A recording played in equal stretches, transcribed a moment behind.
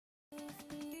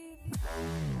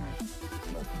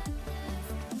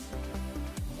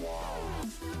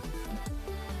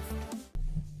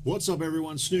What's up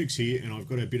everyone, Snooks here, and I've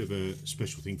got a bit of a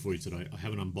special thing for you today. I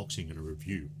have an unboxing and a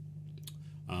review.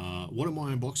 What am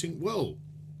I unboxing? Well,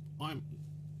 I'm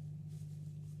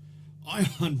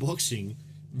unboxing,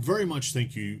 very much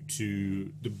thank you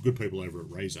to the good people over at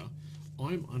Razer.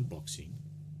 I'm unboxing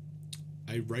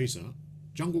a Razer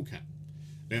Junglecat.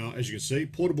 Now, as you can see,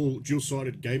 portable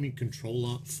dual-sided gaming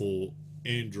controller for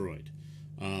Android.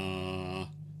 I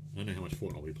don't know how much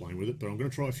for I'll be playing with it, but I'm going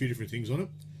to try a few different things on it.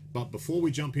 But before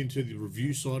we jump into the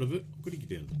review side of it, I've got to get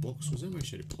down to the box because I haven't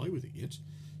actually had to play with it yet.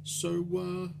 So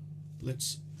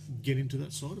let's get into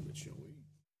that side of it, shall we?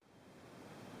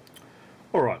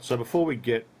 Alright, so before we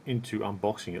get into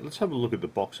unboxing it, let's have a look at the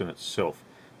box in itself.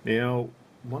 Now,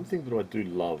 one thing that I do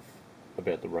love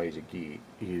about the Razer gear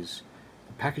is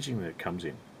the packaging that it comes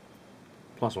in.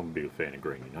 Plus, I'm a big fan of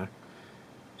green, you know.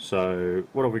 So,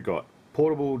 what have we got?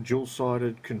 Portable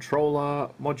dual-sided controller,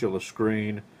 modular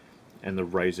screen, and the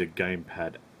Razer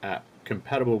Gamepad app.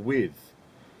 Compatible with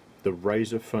the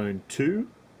Razer Phone 2.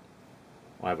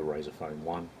 I have a Razer Phone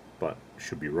 1, but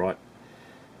should be right.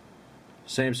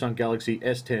 Samsung Galaxy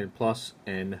S10 Plus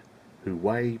and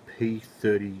Huawei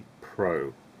P30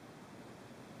 Pro.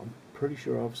 I'm pretty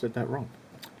sure I've said that wrong.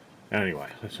 Anyway,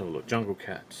 let's have a look.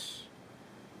 Junglecats.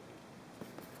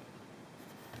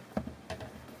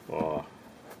 Oh,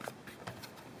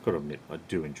 gotta admit, I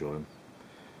do enjoy them.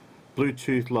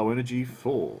 Bluetooth low energy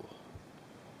for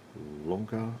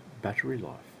longer battery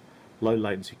life. Low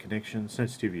latency connection,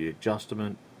 sensitivity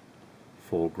adjustment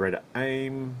for greater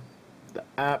aim. The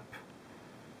app.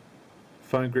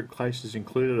 Phone grip cases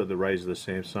included are the Razer, the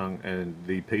Samsung, and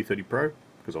the P30 Pro,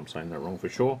 because I'm saying that wrong for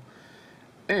sure.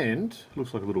 And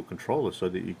looks like a little controller so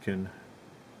that you can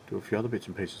do a few other bits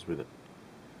and pieces with it.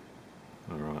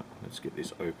 Alright, let's get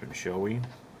this open, shall we?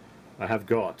 I have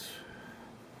got,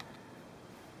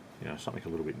 you know, something a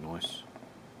little bit nice.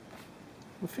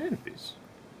 I'm a fan of this,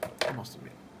 I must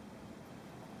admit.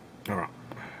 Alright.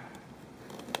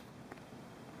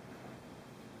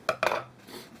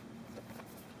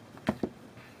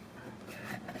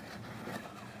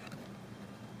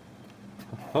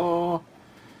 Oh,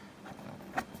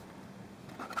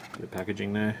 bit of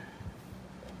packaging there,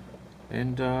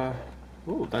 and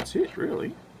oh, that's it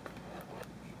really.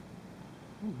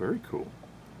 Oh, very cool.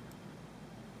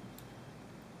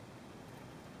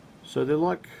 So they're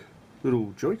like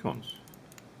little Joy-Cons.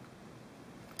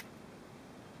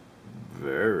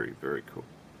 Very, very cool.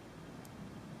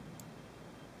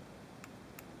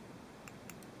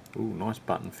 Ooh, nice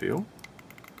button feel.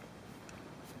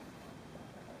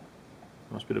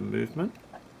 Nice bit of movement.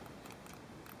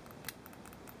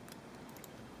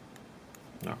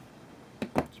 No.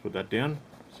 Let's put that down.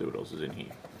 See what else is in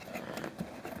here.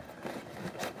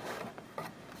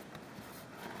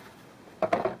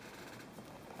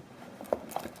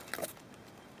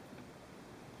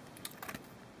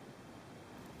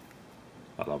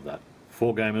 I love that.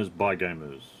 For gamers, by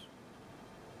gamers.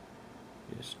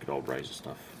 Yes, good old Razer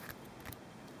stuff.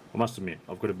 I must admit,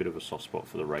 I've got a bit of a soft spot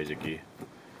for the Razer gear.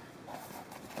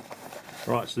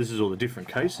 Right, so this is all the different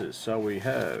cases. So we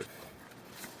have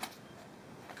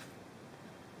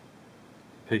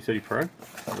P30 Pro,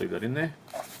 I'll leave that in there.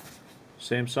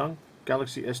 Samsung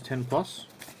Galaxy S10 Plus.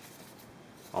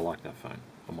 I like that phone.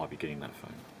 I might be getting that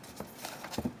phone.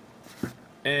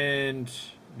 And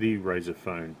the Razer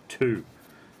Phone 2.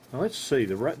 Now let's see,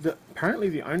 apparently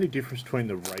the only difference between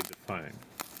the Razer phone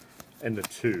and the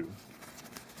 2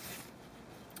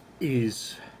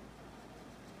 is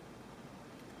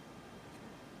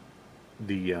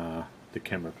the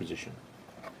camera position.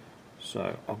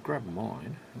 So I'll grab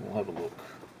mine and we'll have a look,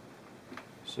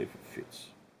 see if it fits.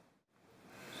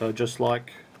 So just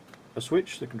like a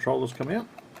switch, the controllers come out.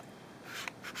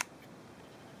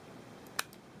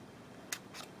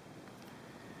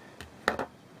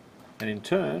 And in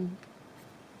turn,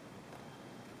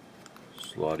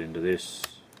 slide into this.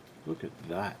 Look at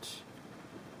that.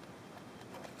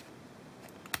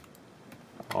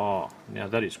 Oh, now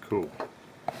that is cool.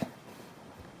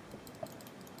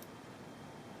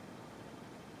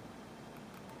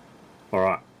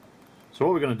 Alright, so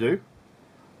what we're going to do,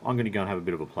 I'm going to go and have a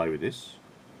bit of a play with this,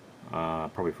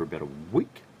 probably for about a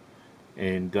week,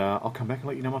 and I'll come back and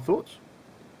let you know my thoughts.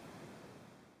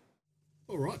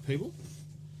 Alright people,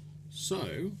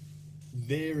 so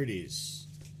there it is,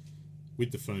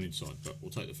 with the phone inside, but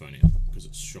we'll take the phone out because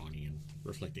it's shiny and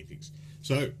reflecting things.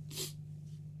 So,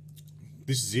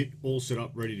 this is it, all set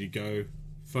up, ready to go.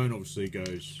 Phone obviously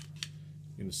goes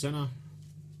in the center,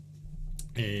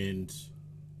 and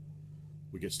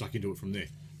we get stuck into it from there.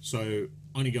 So I'm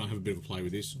going to go and have a bit of a play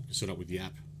with this, set up with the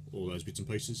app, all those bits and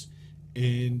pieces,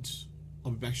 and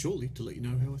I'll be back shortly to let you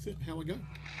know how I go.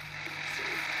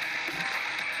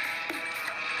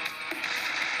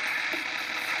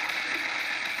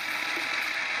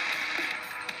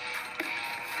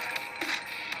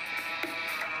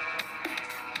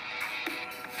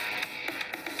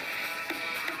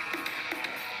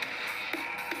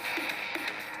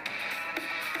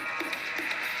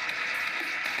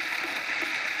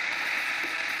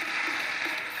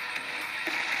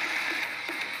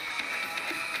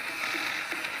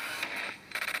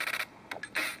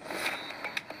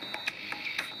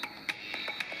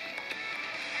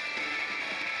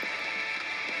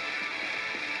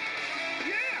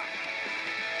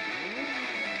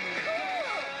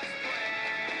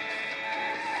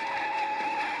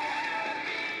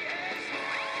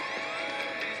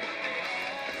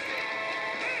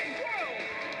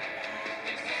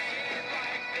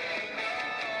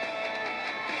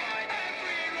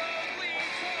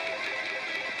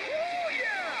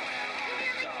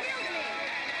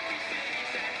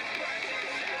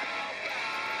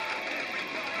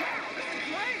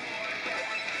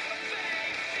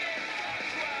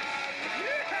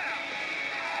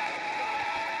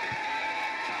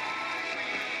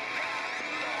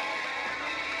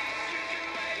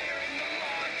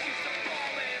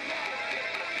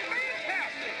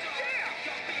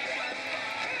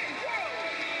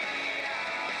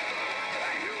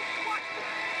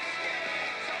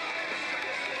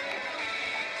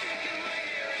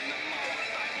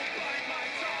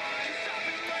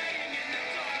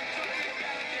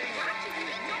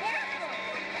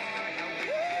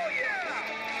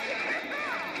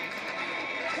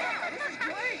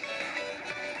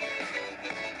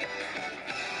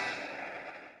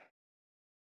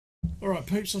 Alright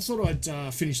peeps, I thought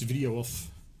I'd finish the video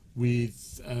off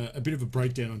with a bit of a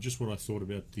breakdown on just what I thought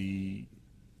about the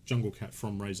Junglecat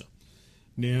from Razer.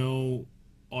 Now,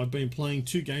 I've been playing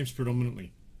two games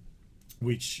predominantly,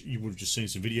 which you would have just seen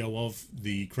some video of,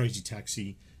 the Crazy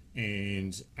Taxi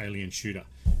and Alien Shooter.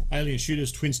 Alien Shooter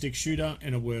is twin stick shooter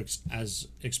and it works as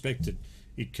expected.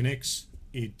 It connects,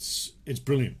 it's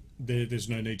brilliant. There's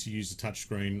no need to use the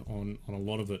touchscreen on a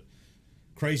lot of it.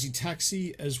 Crazy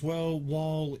Taxi as well,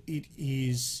 while it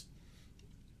is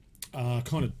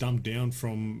kind of dumbed down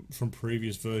from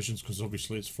previous versions because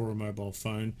obviously it's for a mobile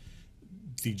phone,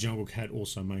 the Junglecat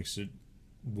also makes it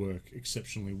work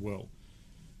exceptionally well.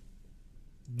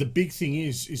 The big thing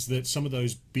is that some of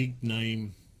those big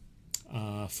name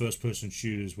first person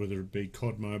shooters, whether it be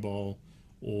COD Mobile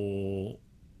or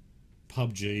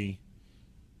PUBG,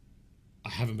 I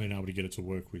haven't been able to get it to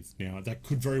work with. Now that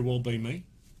could very well be me,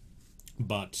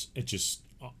 but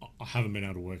I haven't been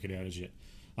able to work it out as yet.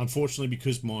 Unfortunately,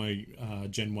 because my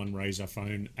Gen 1 Razer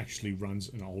phone actually runs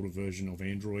an older version of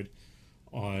Android,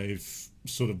 I've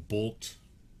sort of balked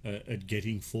at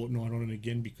getting Fortnite on it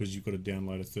again because you've got to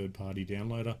download a third-party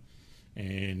downloader,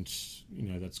 and you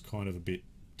know that's kind of a bit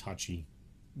touchy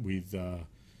with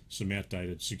some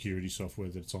outdated security software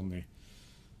that's on there.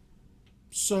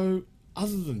 So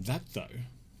other than that though,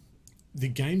 the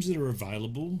games that are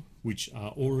available, which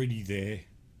are already there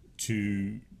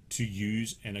to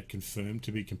use and are confirmed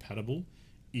to be compatible,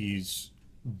 is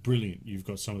brilliant. You've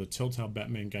got some of the Telltale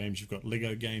Batman games, you've got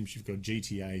Lego games, you've got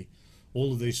GTA,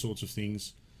 all of these sorts of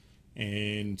things,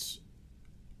 and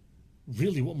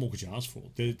really what more could you ask for?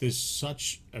 There's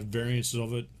such a variance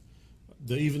of it.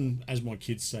 Even, as my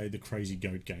kids say, the Crazy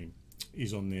Goat game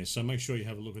is on there, so make sure you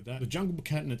have a look at that. The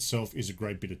Junglecat in itself is a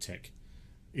great bit of tech.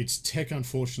 It's tech,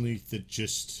 unfortunately, that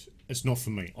just, it's not for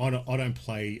me. I don't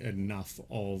play enough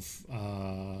of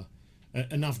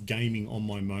enough gaming on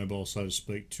my mobile, so to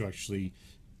speak, to actually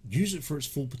use it for its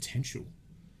full potential.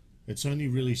 It's only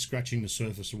really scratching the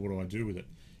surface of what I do with it.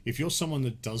 If you're someone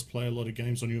that does play a lot of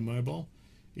games on your mobile,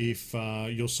 if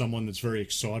you're someone that's very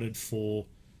excited for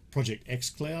Project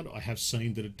xCloud, I have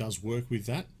seen that it does work with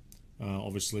that.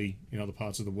 Obviously, in other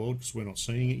parts of the world, because we're not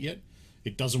seeing it yet.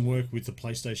 It doesn't work with the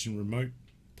PlayStation Remote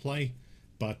Play,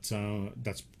 but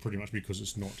that's pretty much because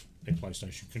it's not a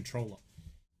PlayStation controller.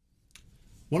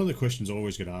 One of the questions I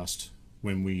always get asked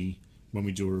when we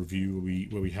do a review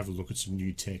where we have a look at some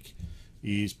new tech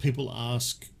is people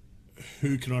ask,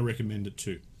 who can I recommend it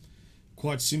to?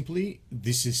 Quite simply,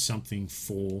 this is something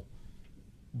for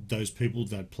those people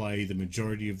that play the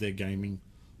majority of their gaming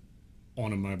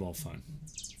on a mobile phone.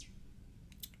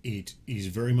 It is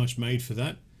very much made for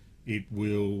that. It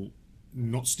will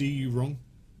not steer you wrong,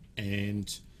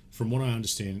 and from what I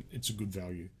understand, it's a good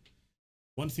value.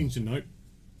 One thing to note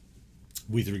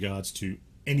with regards to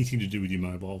anything to do with your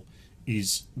mobile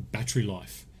is battery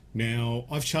life. Now,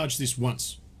 I've charged this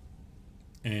once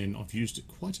and I've used it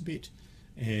quite a bit,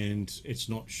 and it's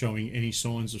not showing any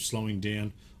signs of slowing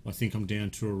down. I think I'm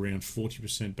down to around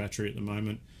 40% battery at the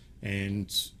moment,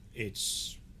 and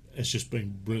it's just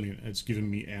been brilliant. It's given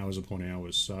me hours upon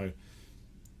hours, so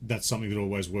that's something that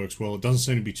always works well. It doesn't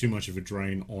seem to be too much of a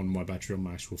drain on my battery on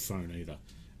my actual phone either,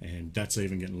 and that's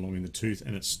even getting long in the tooth,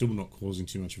 and it's still not causing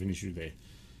too much of an issue there.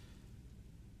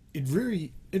 It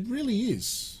really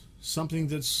is something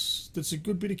that's a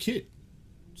good bit of kit.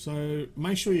 So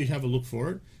make sure you have a look for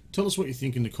it. Tell us what you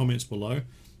think in the comments below.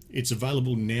 It's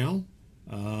available now.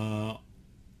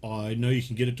 I know you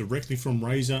can get it directly from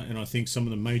Razer, and I think some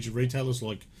of the major retailers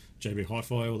like JB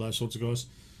Hi-Fi, all those sorts of guys.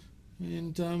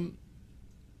 And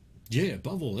yeah,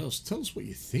 above all else, tell us what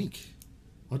you think.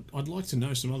 I'd like to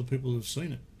know some other people who have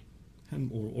seen it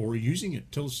or are using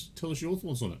it. Tell us your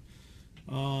thoughts on it.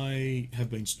 I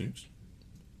have been Snooks.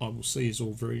 I will see you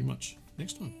all very much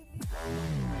next time.